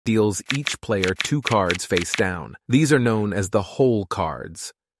deals each player 2 cards face down. These are known as the whole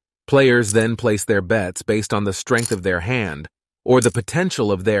cards. Players then place their bets based on the strength of their hand, or the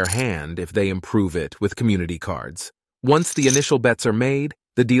potential of their hand if they improve it with community cards. Once the initial bets are made,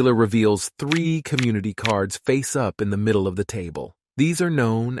 the dealer reveals 3 community cards face up in the middle of the table. These are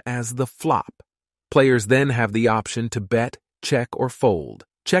known as the flop. Players then have the option to bet, check, or fold.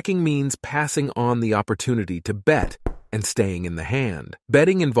 Checking means passing on the opportunity to bet and staying in the hand.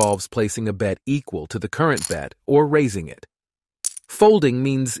 Betting involves placing a bet equal to the current bet or raising it. Folding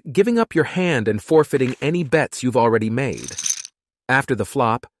means giving up your hand and forfeiting any bets you've already made. After the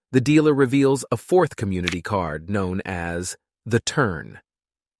flop, the dealer reveals a 4th community card known as the turn.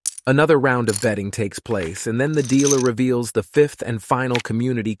 Another round of betting takes place, and then the dealer reveals the 5th and final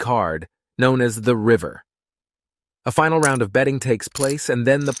community card known as the river. A final round of betting takes place, and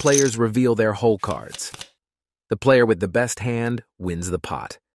then the players reveal their whole cards. The player with the best hand wins the pot.